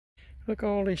Look at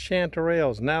all these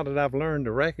chanterelles. Now that I've learned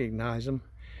to recognize them,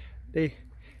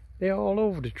 they're all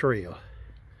over the trail.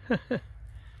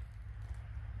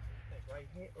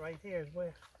 right here as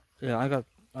well. Yeah, I got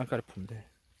it from there.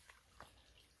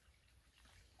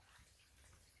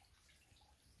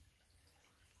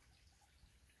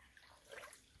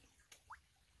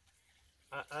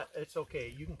 It's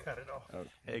okay. You can cut it off. Okay.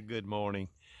 Hey, good morning.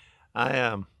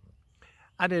 I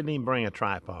didn't even bring a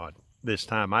tripod this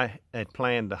time. I had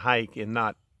planned to hike and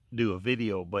not do a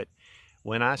video, but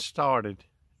when I started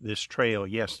this trail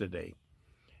yesterday,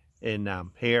 and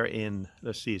here in,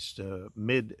 let's see, it's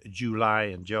mid-July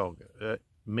in Georgia,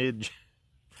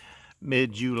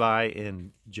 mid-July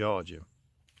in Georgia,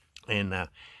 and the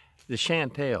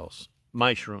chanterelles,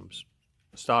 mushrooms,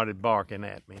 started barking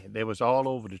at me. They was all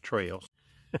over the trails.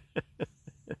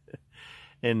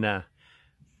 And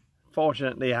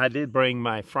fortunately, I did bring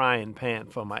my frying pan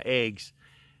for my eggs,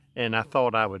 and I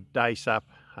thought I would dice up.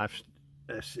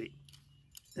 Let's see,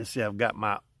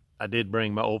 I did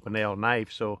bring my open L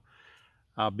knife, so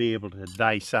I'll be able to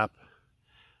dice up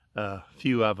a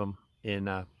few of them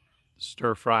and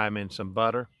stir fry them in some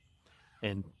butter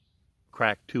and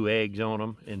crack 2 eggs on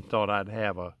them, and thought I'd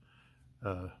have a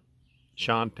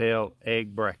chanterelle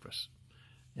egg breakfast,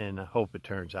 and I hope it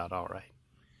turns out all right.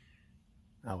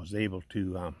 I was able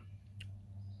to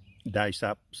dice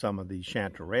up some of these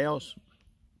chanterelles.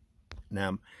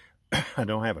 Now, I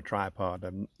don't have a tripod.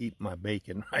 I'm eating my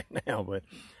bacon right now, but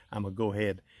I'm gonna go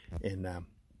ahead and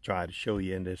try to show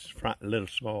you in this little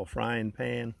small frying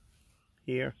pan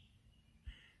here.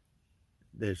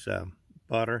 There's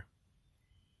butter.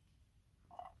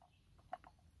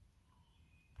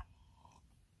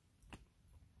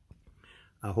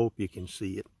 I hope you can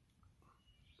see it.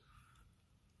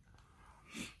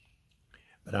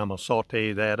 But I'm going to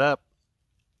saute that up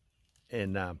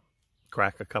and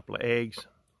crack a couple of eggs,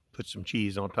 put some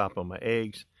cheese on top of my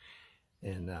eggs,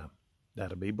 and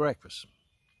that'll be breakfast.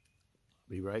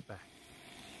 Be right back.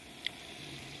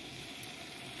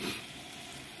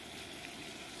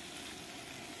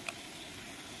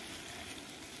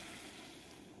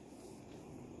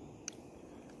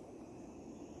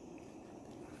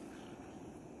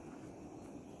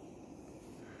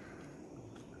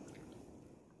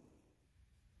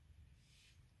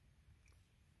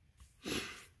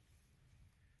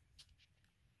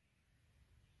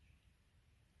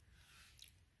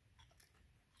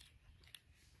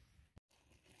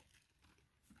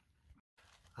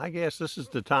 I guess this is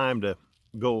the time to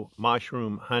go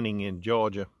mushroom hunting in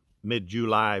Georgia,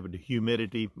 mid-July, but the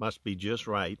humidity must be just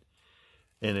right,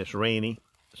 and it's rainy,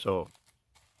 so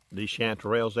these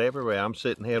chanterelles everywhere. I'm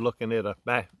sitting here looking at a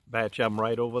batch of them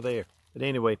right over there. But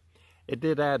anyway, it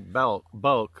did add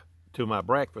bulk to my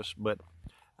breakfast, but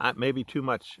maybe too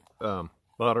much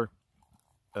butter,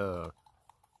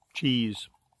 cheese,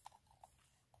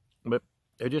 but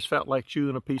it just felt like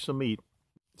chewing a piece of meat.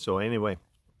 So anyway,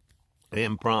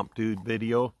 impromptu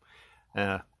video.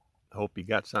 Hope you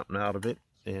got something out of it,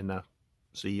 and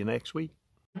see you next week.